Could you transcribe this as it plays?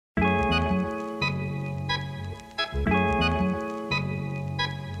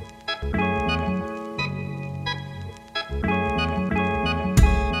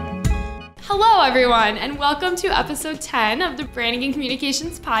Hello, everyone, and welcome to episode 10 of the Branigan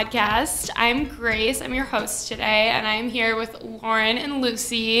Communications podcast. I'm Grace. I'm your host today, and I'm here with Lauren and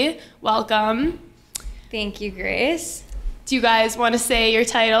Lucy. Welcome. Thank you, Grace. Do you guys want to say your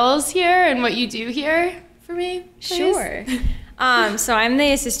titles here and what you do here for me, please? Sure. So I'm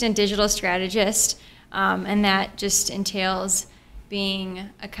the assistant digital strategist, and that just entails being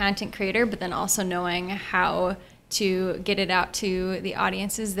a content creator, but then also knowing how to get it out to the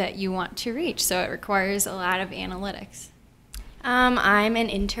audiences that you want to reach. So it requires a lot of analytics. I'm an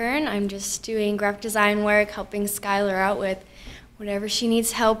intern. I'm just doing graphic design work, helping Skylar out with whatever she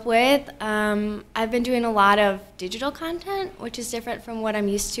needs help with. I've been doing a lot of digital content, which is different from what I'm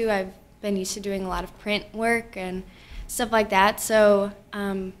used to. I've been used to doing a lot of print work and stuff like that. So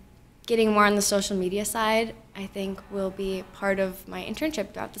getting more on the social media side, I think, will be part of my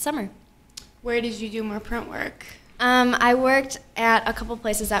internship throughout the summer. Where did you do more print work? I worked at a couple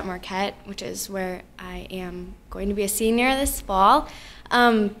places at Marquette, which is where I am going to be a senior this fall.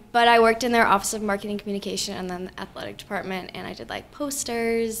 But I worked in their Office of Marketing Communication and then the athletic department, and I did like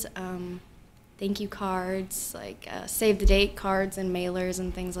posters, thank you cards, like save the date cards and mailers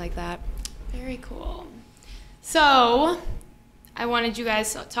and things like that. Very cool. So I wanted you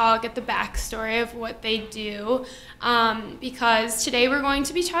guys to all get the backstory of what they do, because today we're going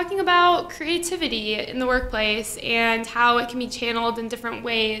to be talking about creativity in the workplace and how it can be channeled in different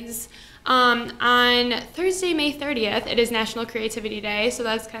ways. On Thursday, May 30th, it is National Creativity Day, so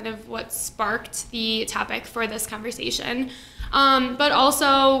that's kind of what sparked the topic for this conversation. But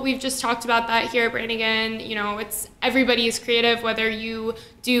also, we've just talked about that here at Branigan. You know, everybody is creative, whether you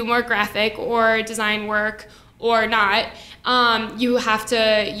do more graphic or design work or not. You have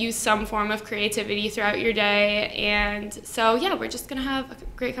to use some form of creativity throughout your day. And so, yeah, we're just gonna have a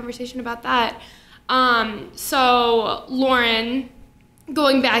great conversation about that. So Lauren,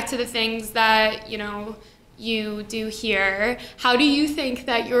 going back to the things that, you do here, how do you think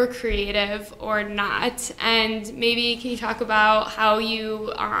that you're creative or not? And maybe can you talk about how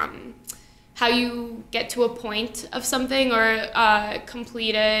you get to a point of something or a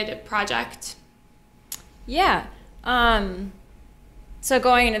completed project? Yeah. So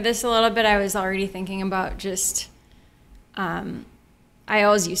going into this a little bit, I was already thinking about just, I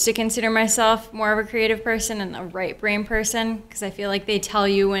always used to consider myself more of a creative person and a right brain person, because I feel like they tell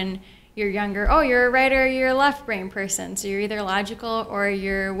you when you're younger, oh, you're a right or you're a left brain person. So you're either logical or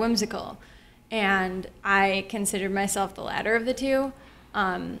you're whimsical. And I considered myself the latter of the two,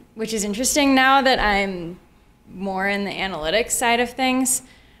 which is interesting now that I'm more in the analytics side of things,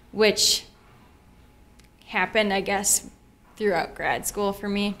 which happened, I guess, throughout grad school for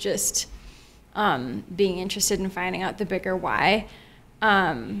me, just being interested in finding out the bigger why.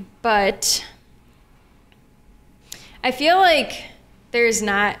 But I feel like there's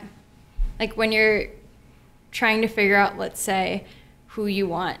not, like when you're trying to figure out, let's say, who you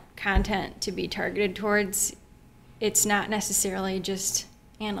want content to be targeted towards, it's not necessarily just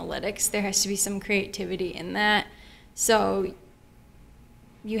analytics. There has to be some creativity in that. So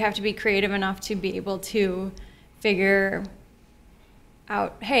you have to be creative enough to be able to figure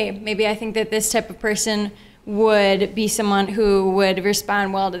out, hey, maybe I think that this type of person would be someone who would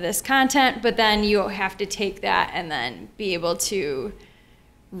respond well to this content, but then you have to take that and then be able to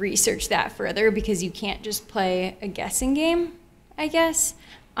research that further, because you can't just play a guessing game, I guess.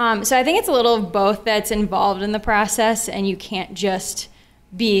 So I think it's a little of both that's involved in the process, and you can't just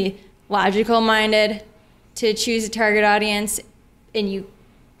be logical minded to choose a target audience, and you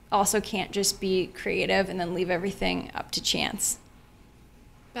also can't just be creative and then leave everything up to chance.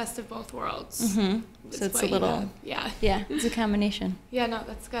 Best of both worlds. Mm-hmm. So it's a little, yeah, it's a combination. Yeah, no,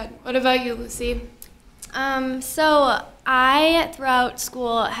 that's good. What about you, Lucy? So I, throughout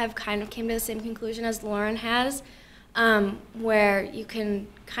school, have kind of came to the same conclusion as Lauren has, where you can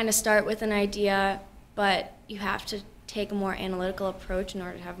kind of start with an idea, but you have to take a more analytical approach in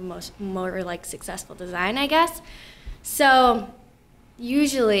order to have a more like successful design, I guess. So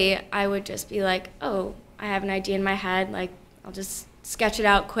usually I would just be like, oh, I have an idea in my head, like I'll just sketch it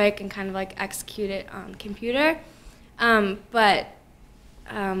out quick and kind of like execute it on computer. But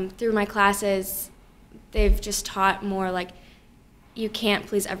through my classes, they've just taught more like you can't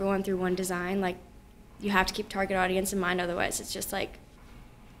please everyone through one design. Like you have to keep target audience in mind, otherwise it's just like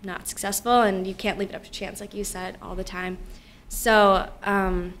not successful, and you can't leave it up to chance, like you said, all the time. So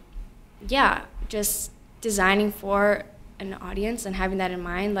yeah, just designing for an audience and having that in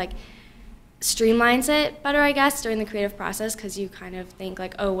mind, like streamlines it better, I guess, during the creative process, because you kind of think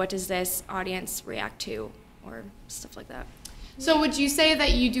like, oh, what does this audience react to, or stuff like that. So would you say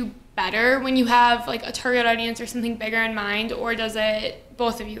that you do better when you have like a target audience or something bigger in mind, or does it,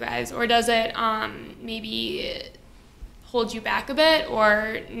 both of you guys, or does it maybe hold you back a bit,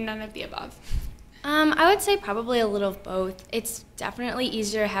 or none of the above? I would say probably a little of both. It's definitely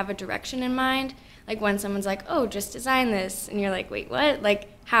easier to have a direction in mind. Like when someone's like, oh, just design this. And you're like, wait, what? Like,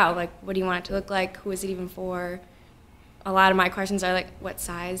 how? Like, what do you want it to look like? Who is it even for? A lot of my questions are like, what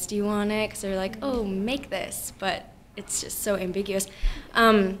size do you want it? Because they're like, oh, make this. But it's just so ambiguous.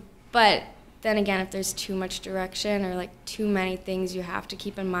 But then again, if there's too much direction or like too many things you have to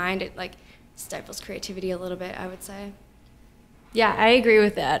keep in mind, it like stifles creativity a little bit, I would say. Yeah, I agree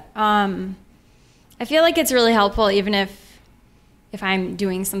with that. I feel like it's really helpful even if I'm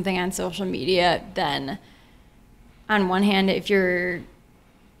doing something on social media, then on one hand, I'm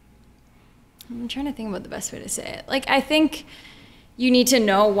trying to think about the best way to say it. Like, I think you need to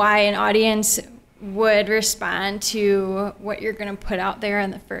know why an audience would respond to what you're going to put out there in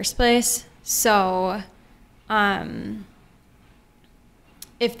the first place. So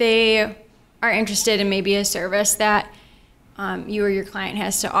if they are interested in maybe a service that you or your client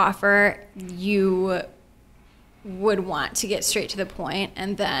has to offer, you would want to get straight to the point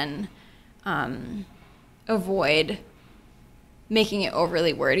and then avoid making it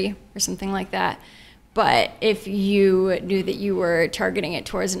overly wordy or something like that. But if you knew that you were targeting it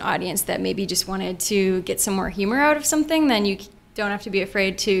towards an audience that maybe just wanted to get some more humor out of something, then you don't have to be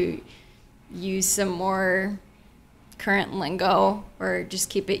afraid to use some more current lingo or just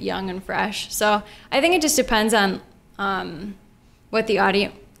keep it young and fresh. So I think it just depends on what the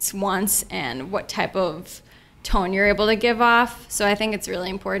audience wants and what type of tone you're able to give off. So I think it's really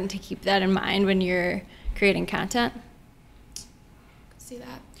important to keep that in mind when you're creating content. See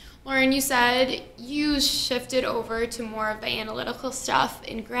that. Lauren, you said you shifted over to more of the analytical stuff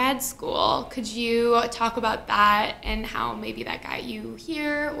in grad school. Could you talk about that and how maybe that got you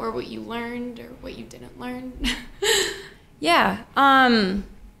here, or what you learned or what you didn't learn? Yeah.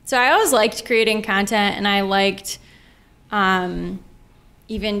 So I always liked creating content, and I liked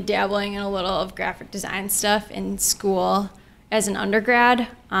even dabbling in a little of graphic design stuff in school as an undergrad.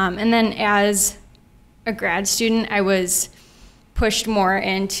 And then as a grad student, I was pushed more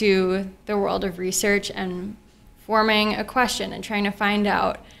into the world of research and forming a question and trying to find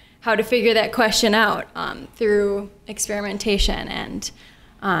out how to figure that question out through experimentation and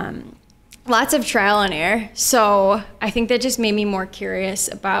lots of trial and error. So I think that just made me more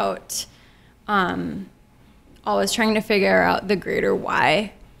curious about always trying to figure out the greater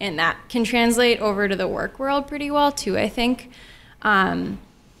why, and that can translate over to the work world pretty well too, I think.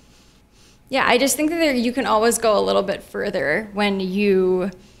 Yeah, I just think that you can always go a little bit further when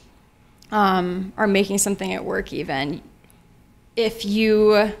you are making something at work even. If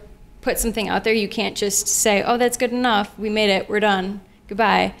you put something out there, you can't just say, oh, that's good enough, we made it, we're done,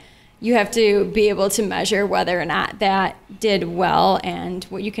 goodbye. You have to be able to measure whether or not that did well and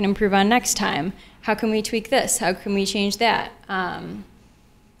what you can improve on next time. How can we tweak this? How can we change that?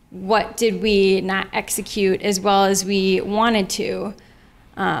 What did we not execute as well as we wanted to?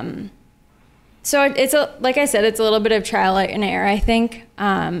 So it's like I said, it's a little bit of trial and error, I think.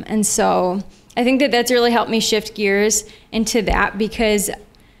 And so I think that that's really helped me shift gears into that, because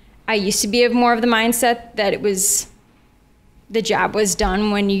I used to be of more of the mindset that the job was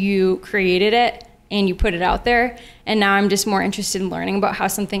done when you created it and you put it out there. And now I'm just more interested in learning about how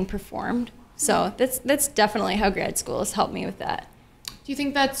something performed. So that's definitely how grad school has helped me with that. Do you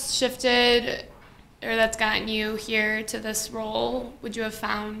think that's shifted, or that's gotten you here to this role? Would you have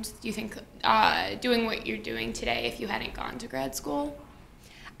found, do you think, doing what you're doing today if you hadn't gone to grad school?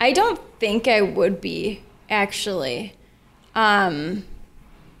 I don't think I would be, actually.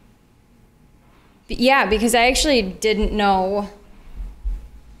 Yeah, because I actually didn't know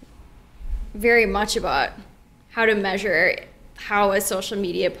very much about how to measure how a social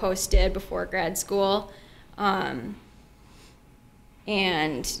media post did before grad school. And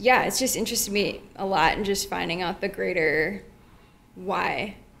yeah, it's just interested me a lot in just finding out the greater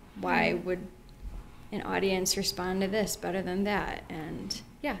why. Why would an audience respond to this better than that? And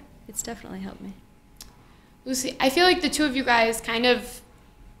yeah, it's definitely helped me. Lucy, I feel like the two of you guys kind of,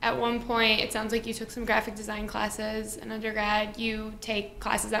 at one point, it sounds like you took some graphic design classes in undergrad. You take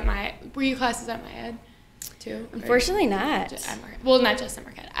classes at were you classes at my ed too? Unfortunately not. Well, not just at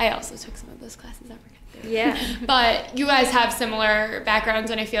Marquette. I also took some of those classes at Marquette too. Yeah. But you guys have similar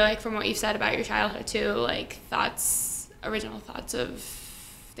backgrounds, and I feel like from what you've said about your childhood too, like original thoughts of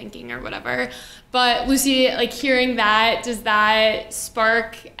thinking or whatever. But Lucy, like hearing that, does that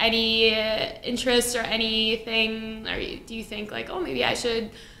spark any interest or anything? Or do you think like, oh, maybe I should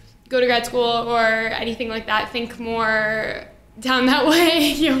go to grad school or anything like that? Think more down that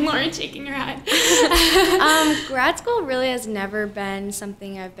way. Young Lauren shaking her head. Grad school really has never been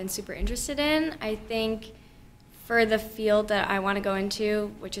something I've been super interested in. I think for the field that I want to go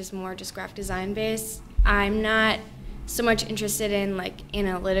into, which is more just graphic design based, I'm not so much interested in like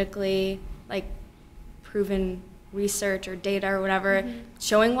analytically like proven research or data or whatever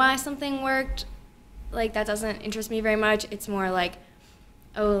showing why something worked. Like that doesn't interest me very much. It's more like,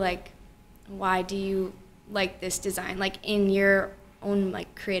 oh, like why do you like this design? Like in your own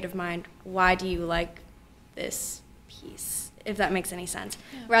like creative mind, why do you like this piece? If that makes any sense.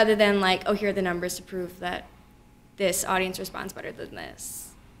 Yeah. Rather than like, oh, here are the numbers to prove that this audience responds better than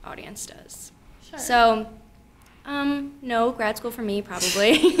this audience does. Sure. So, no, grad school for me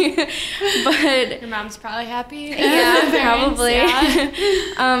probably, but your mom's probably happy. Yeah, probably.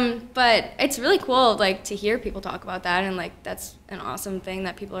 Yeah. But it's really cool, like to hear people talk about that, and like that's an awesome thing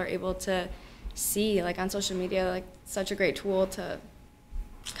that people are able to see, like on social media, like such a great tool to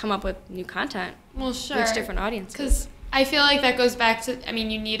come up with new content. Well, sure. Reach different audiences. Because I feel like that goes back to, I mean,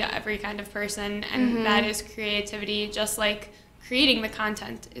 you need every kind of person, and that is creativity, just like creating the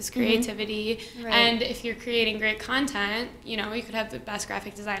content is creativity. Right. And if you're creating great content, you know, you could have the best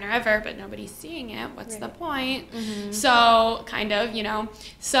graphic designer ever, but nobody's seeing it. What's the point? So, kind of, you know.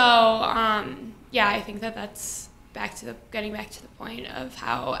 So, yeah, I think that that's getting back to the point of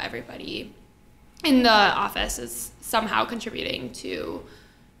how everybody in the office is somehow contributing to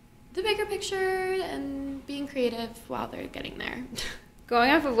the bigger picture and being creative while they're getting there.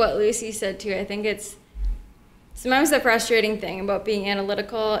 Going off of what Lucy said too, I think it's sometimes the frustrating thing about being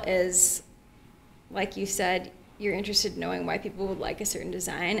analytical is, like you said, you're interested in knowing why people would like a certain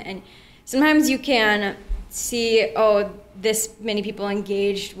design, and sometimes you can see, oh, this many people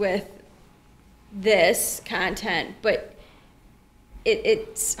engaged with this content, but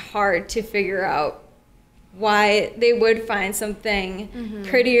it's hard to figure out why they would find something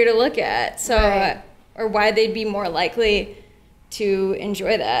prettier to look at, so or why they'd be more likely to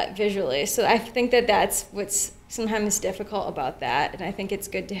enjoy that visually. So I think that that's what's sometimes difficult about that, and I think it's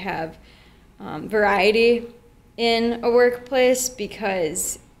good to have variety in a workplace,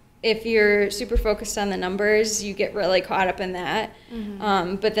 because if you're super focused on the numbers, you get really caught up in that.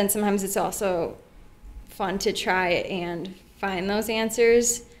 But then sometimes it's also fun to try and find those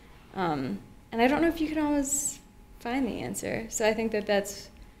answers. And I don't know if you can always find the answer. So I think that that's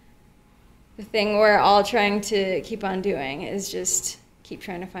the thing we're all trying to keep on doing, is just keep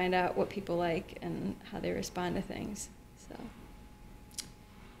trying to find out what people like and how they respond to things. So,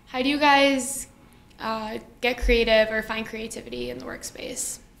 how do you guys get creative or find creativity in the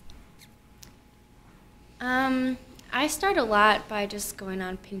workspace? I start a lot by just going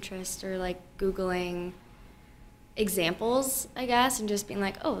on Pinterest or like Googling examples, I guess, and just being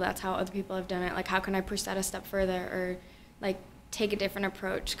like, oh, that's how other people have done it. Like, how can I push that a step further, or like take a different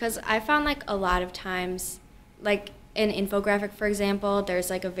approach? Because I found like a lot of times, like in infographic, for example, there's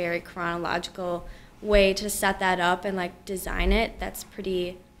like a very chronological way to set that up and like design it. That's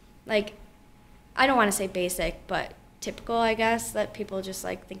pretty, like, I don't want to say basic, but typical, I guess, that people just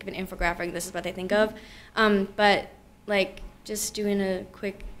like think of an infographic, this is what they think of. But like just doing a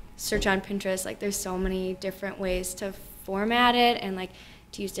quick search on Pinterest, like there's so many different ways to format it and like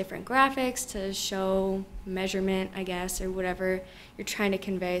to use different graphics to show measurement, I guess, or whatever you're trying to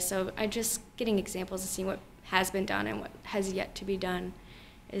convey. So I just getting examples and seeing what has been done and what has yet to be done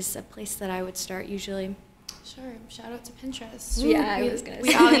is a place that I would start usually. Sure. Shout out to Pinterest. Yeah, I was gonna say.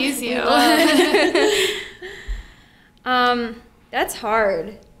 We all use you. That's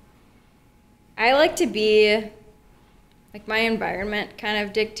hard. I like to be, like, my environment kind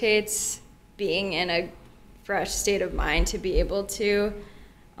of dictates being in a fresh state of mind to be able to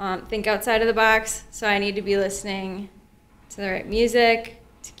think outside of the box. So I need to be listening to the right music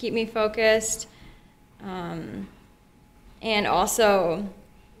to keep me focused. And also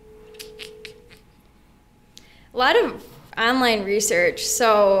a lot of online research.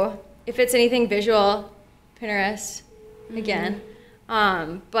 So if it's anything visual, Pinterest, again.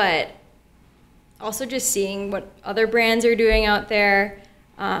 But also just seeing what other brands are doing out there,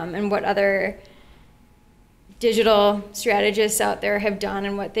 and what other digital strategists out there have done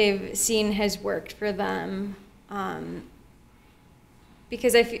and what they've seen has worked for them.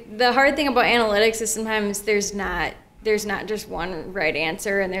 Because the hard thing about analytics is sometimes there's not just one right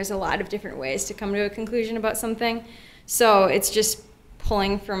answer, and there's a lot of different ways to come to a conclusion about something. So it's just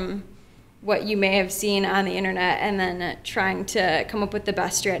pulling from what you may have seen on the internet and then trying to come up with the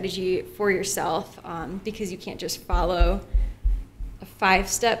best strategy for yourself, because you can't just follow a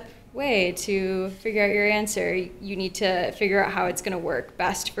 5-step way to figure out your answer. You need to figure out how it's going to work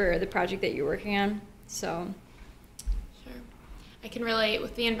best for the project that you're working on. So, Sure. I can relate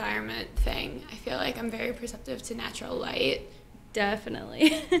with the environment thing. I feel like I'm very perceptive to natural light. Definitely.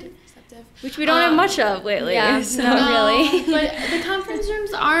 Perceptive. Which we don't have much of lately. Yeah, so. not really. But the conference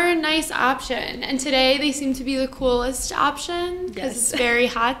rooms are a nice option. And today they seem to be the coolest option because it's very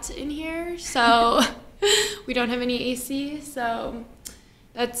hot in here. So we don't have any AC. So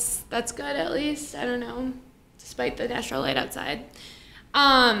that's good at least. I don't know, despite the natural light outside.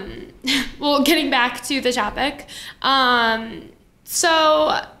 Well, getting back to the topic.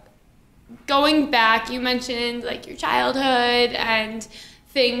 So going back, you mentioned like your childhood and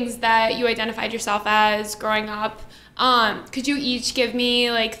things that you identified yourself as growing up. Could you each give me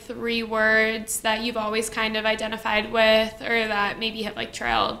like 3 words that you've always kind of identified with, or that maybe have like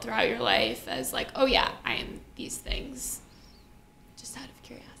trailed throughout your life as like, oh yeah, I am these things, just out of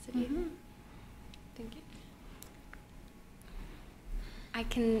curiosity? Mm-hmm. Thank you.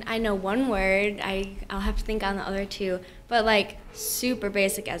 I know one word. I'll have to think on the other 2, but like super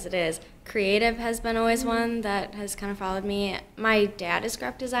basic as it is, creative has been always one that has kind of followed me. My dad is a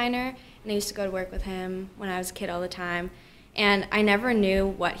graphic designer, and I used to go to work with him when I was a kid all the time. And I never knew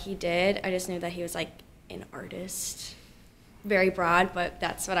what he did. I just knew that he was like an artist, very broad, but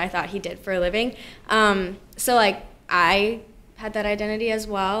that's what I thought he did for a living. So like I had that identity as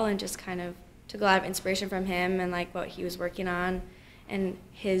well, and just kind of took a lot of inspiration from him and like what he was working on, and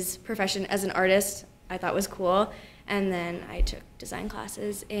his profession as an artist I thought was cool. And then I took design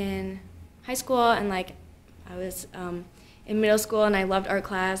classes in high school, and like I was in middle school, and I loved art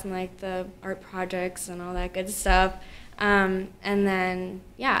class and like the art projects and all that good stuff. And then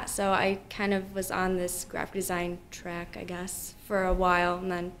yeah, so I kind of was on this graphic design track, I guess, for a while,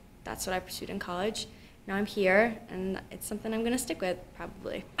 and then that's what I pursued in college. Now I'm here, and it's something I'm gonna stick with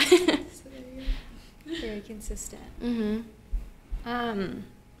probably. Very consistent. Mm-hmm.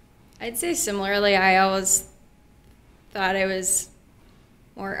 I'd say similarly, I always thought I was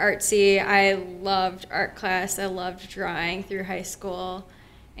more artsy. I loved art class. I loved drawing through high school.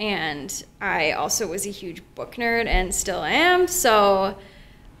 And I also was a huge book nerd and still am. So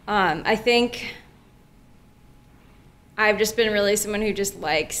I think I've just been really someone who just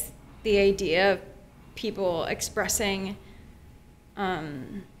likes the idea of people expressing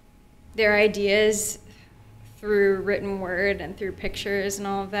their ideas through written word and through pictures and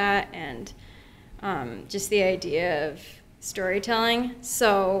all of that, and just the idea of storytelling.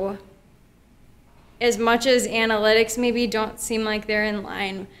 So as much as analytics maybe don't seem like they're in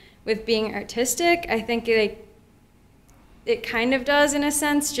line with being artistic, I think it kind of does in a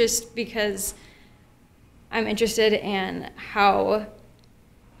sense, just because I'm interested in how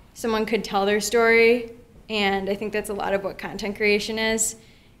someone could tell their story, and I think that's a lot of what content creation is.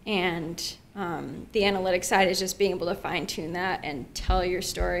 And the analytics side is just being able to fine-tune that and tell your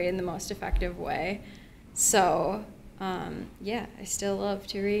story in the most effective way. So yeah, I still love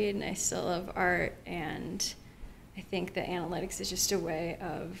to read, and I still love art, and I think that analytics is just a way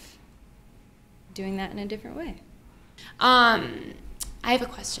of doing that in a different way. I have a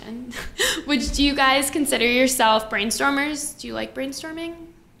question. Do you guys consider yourself brainstormers? Do you like brainstorming?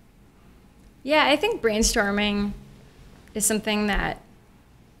 Yeah, I think brainstorming is something that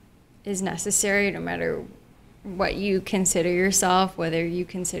is necessary no matter what you consider yourself, whether you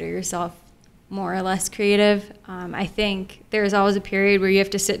consider yourself more or less creative. I think there's always a period where you have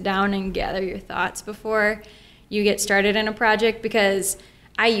to sit down and gather your thoughts before you get started in a project, because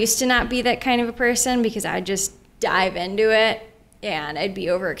I used to not be that kind of a person, because I'd just dive into it and I'd be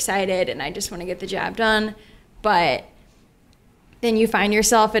overexcited and I just want to get the job done. But then you find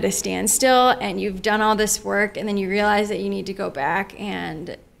yourself at a standstill and you've done all this work, and then you realize that you need to go back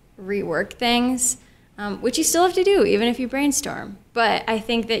and rework things, which you still have to do even if you brainstorm. But I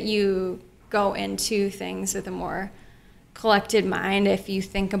think that you go into things with a more collected mind if you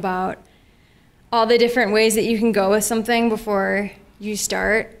think about all the different ways that you can go with something before you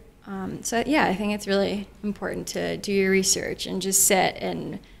start. So yeah, I think it's really important to do your research and just sit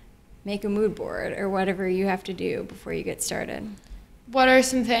and make a mood board or whatever you have to do before you get started. What are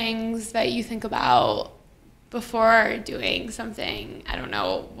some things that you think about before doing something? I don't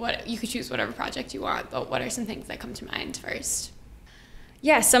know, what you could choose whatever project you want, but what are some things that come to mind first?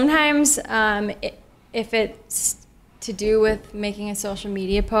 Yeah, sometimes if it's to do with making a social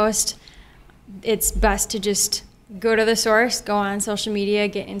media post, it's best to just go to the source, go on social media,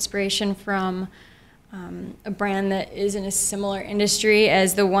 get inspiration from a brand that is in a similar industry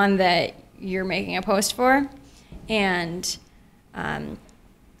as the one that you're making a post for, and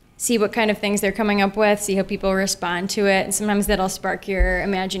see what kind of things they're coming up with, see how people respond to it. And sometimes that'll spark your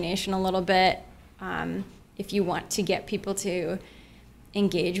imagination a little bit. If you want to get people to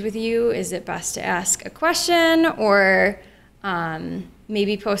engage with you, is it best to ask a question or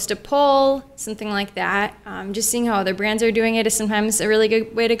Maybe post a poll, something like that. Just seeing how other brands are doing it is sometimes a really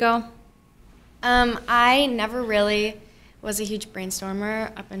good way to go. I never really was a huge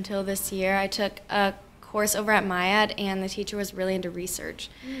brainstormer up until this year. I took a course over at MyEd, and the teacher was really into research,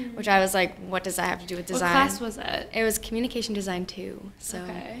 which I was like, what does that have to do with design? What class was it? It was communication design 2. So,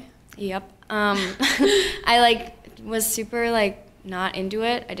 okay. Yep. I was super not into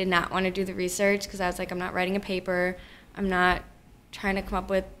it. I did not want to do the research because I was like, I'm not writing a paper. I'm not trying to come up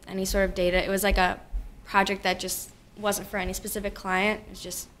with any sort of data. It was like a project that just wasn't for any specific client. It was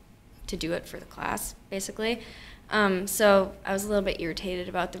just to do it for the class, basically. So I was a little bit irritated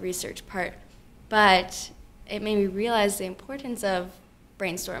about the research part, but it made me realize the importance of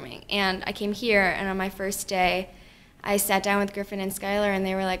brainstorming. And I came here, and on my first day, I sat down with Griffin and Skylar, and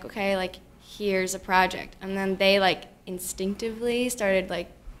they were like, okay, here's a project. And then they instinctively started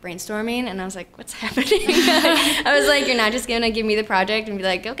brainstorming, and I was like, what's happening? I was like, you're not just gonna give me the project and be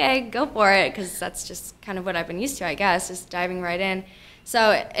like, okay, go for it, because that's just kind of what I've been used to, I guess, just diving right in.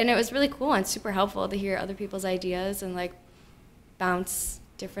 So, and it was really cool and super helpful to hear other people's ideas and bounce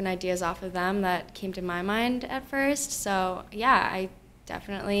different ideas off of them that came to my mind at first. So yeah, I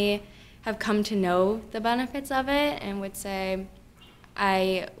definitely have come to know the benefits of it and would say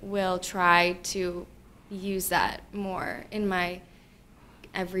I will try to use that more in my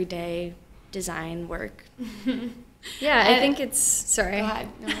everyday design work. Yeah, I think it's, sorry. Go ahead.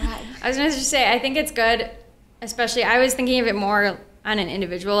 No, go ahead. I was going to just say, I think it's good, especially, I was thinking of it more on an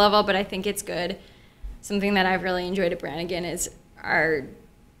individual level, but I think it's good. Something that I've really enjoyed at Branigan is our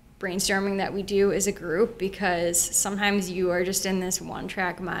brainstorming that we do as a group, because sometimes you are just in this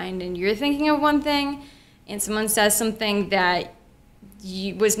one-track mind and you're thinking of one thing and someone says something that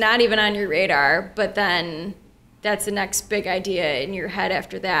was not even on your radar, but then that's the next big idea in your head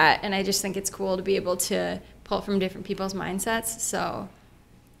after that. And I just think it's cool to be able to pull from different people's mindsets. So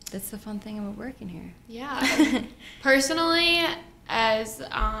that's the fun thing about working here. Yeah. Personally, as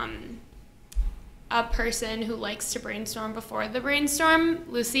a person who likes to brainstorm before the brainstorm,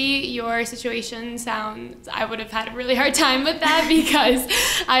 Lucy, your situation sounds, I would have had a really hard time with that because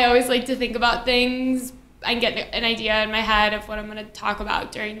I always like to think about things and get an idea in my head of what I'm going to talk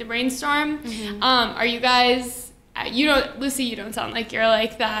about during the brainstorm. Mm-hmm. Are you guys, Lucy, you don't sound like you're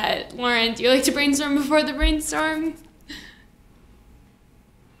like that. Lauren, do you like to brainstorm before the brainstorm?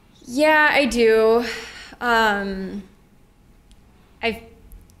 Yeah, I do.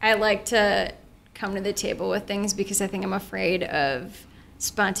 I like to come to the table with things because I think I'm afraid of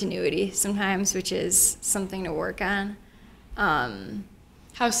spontaneity sometimes, which is something to work on.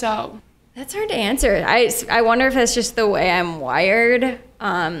 How so? That's hard to answer. I wonder if that's just the way I'm wired.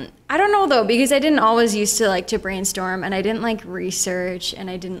 I don't know though, because I didn't always used to like to brainstorm, and I didn't like research, and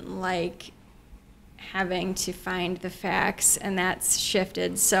I didn't like having to find the facts, and that's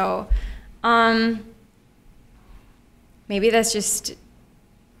shifted. So maybe that's just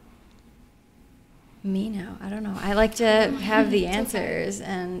me now. I don't know. I like to have the answers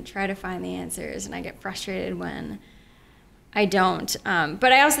and try to find the answers, and I get frustrated when I don't.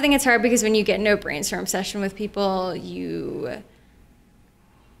 But I also think it's hard because when you get into a brainstorm session with people, you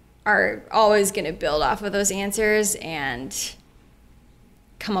are always going to build off of those answers and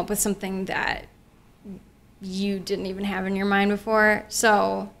come up with something that you didn't even have in your mind before.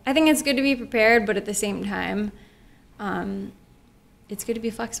 So I think it's good to be prepared, but at the same time, it's good to be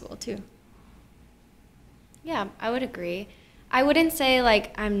flexible too. Yeah, I would agree. I wouldn't say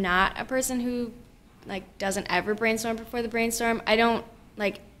like I'm not a person who like doesn't ever brainstorm before the brainstorm. I don't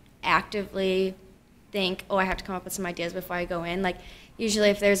like actively think, oh, I have to come up with some ideas before I go in. Like usually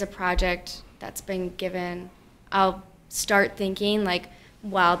if there's a project that's been given, I'll start thinking like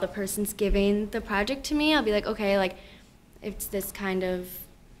while the person's giving the project to me, I'll be like, okay, like if it's this kind of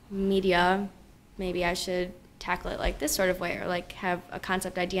media, maybe I should tackle it like this sort of way, or like have a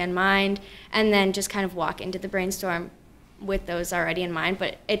concept idea in mind and then just kind of walk into the brainstorm with those already in mind.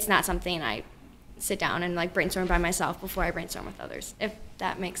 But it's not something I sit down and like brainstorm by myself before I brainstorm with others, if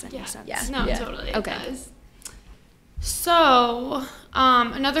that makes any sense. Yeah. No, yeah. Totally it okay. does. So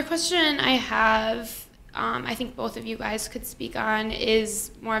another question I have, I think both of you guys could speak on,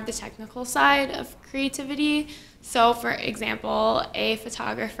 is more of the technical side of creativity. So for example, a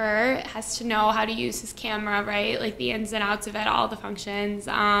photographer has to know how to use his camera, right? Like the ins and outs of it, all the functions.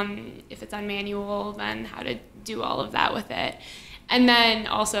 If it's on manual, then how to do all of that with it. And then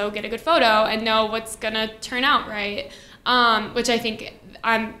also get a good photo and know what's gonna turn out right, which I think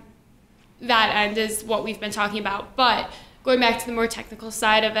on that end is what we've been talking about. But going back to the more technical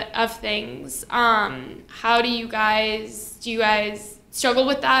side of things, how do you guys struggle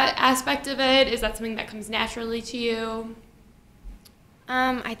with that aspect of it? Is that something that comes naturally to you?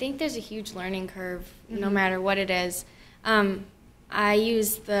 I think there's a huge learning curve, no matter what it is. I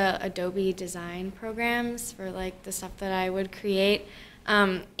use the Adobe design programs for like the stuff that I would create,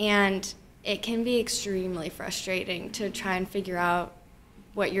 and it can be extremely frustrating to try and figure out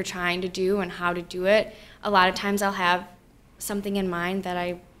what you're trying to do and how to do it. A lot of times I'll have something in mind that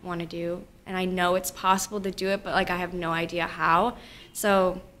I want to do, and I know it's possible to do it, but like I have no idea how.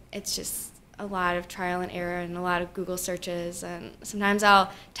 So it's just a lot of trial and error and a lot of Google searches, and sometimes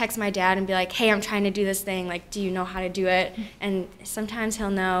I'll text my dad and be like, hey, I'm trying to do this thing, like, do you know how to do it? And sometimes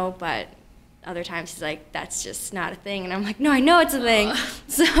he'll know, but other times he's like, that's just not a thing, and I'm like, no, I know it's a thing.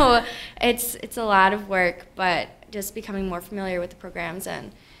 So it's a lot of work, but just becoming more familiar with the programs,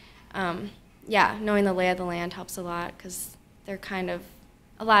 and yeah, knowing the lay of the land helps a lot, because they're kind of,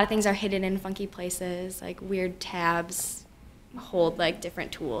 a lot of things are hidden in funky places, like weird tabs hold like different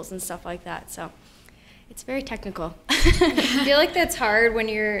tools and stuff like that. So it's very technical. I feel like that's hard when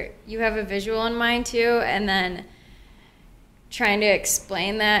you have a visual in mind too, and then trying to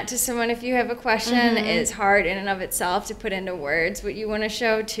explain that to someone if you have a question is hard in and of itself to put into words what you want to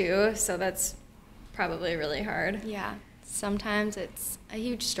show too. So that's probably really hard. Yeah, sometimes it's a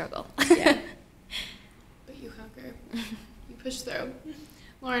huge struggle. Yeah. But you conquer. You push through.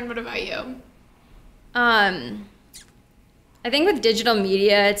 Lauren, what about you? I think with digital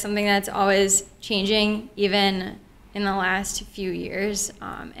media, it's something that's always changing, even in the last few years.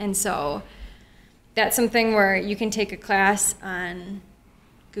 And so that's something where you can take a class on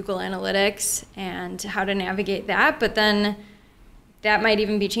Google Analytics and how to navigate that, but then that might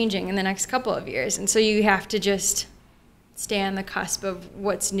even be changing in the next couple of years. And so you have to just stay on the cusp of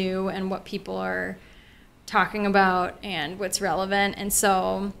what's new and what people are talking about and what's relevant. And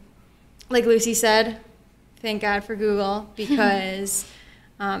so, like Lucy said, thank God for Google, because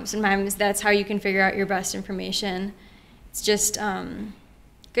sometimes that's how you can figure out your best information. It's just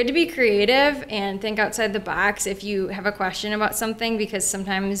good to be creative and think outside the box if you have a question about something, because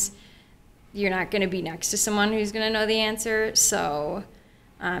sometimes you're not going to be next to someone who's going to know the answer. So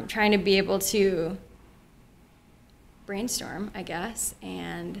trying to be able to brainstorm, I guess,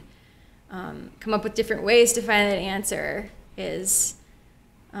 and come up with different ways to find that answer is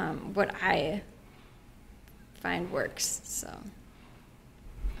what I find works. So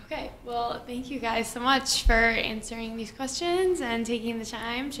Okay, well, thank you guys so much for answering these questions and taking the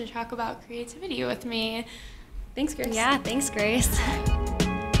time to talk about creativity with me. thanks, Grace. Yeah, thanks, Grace.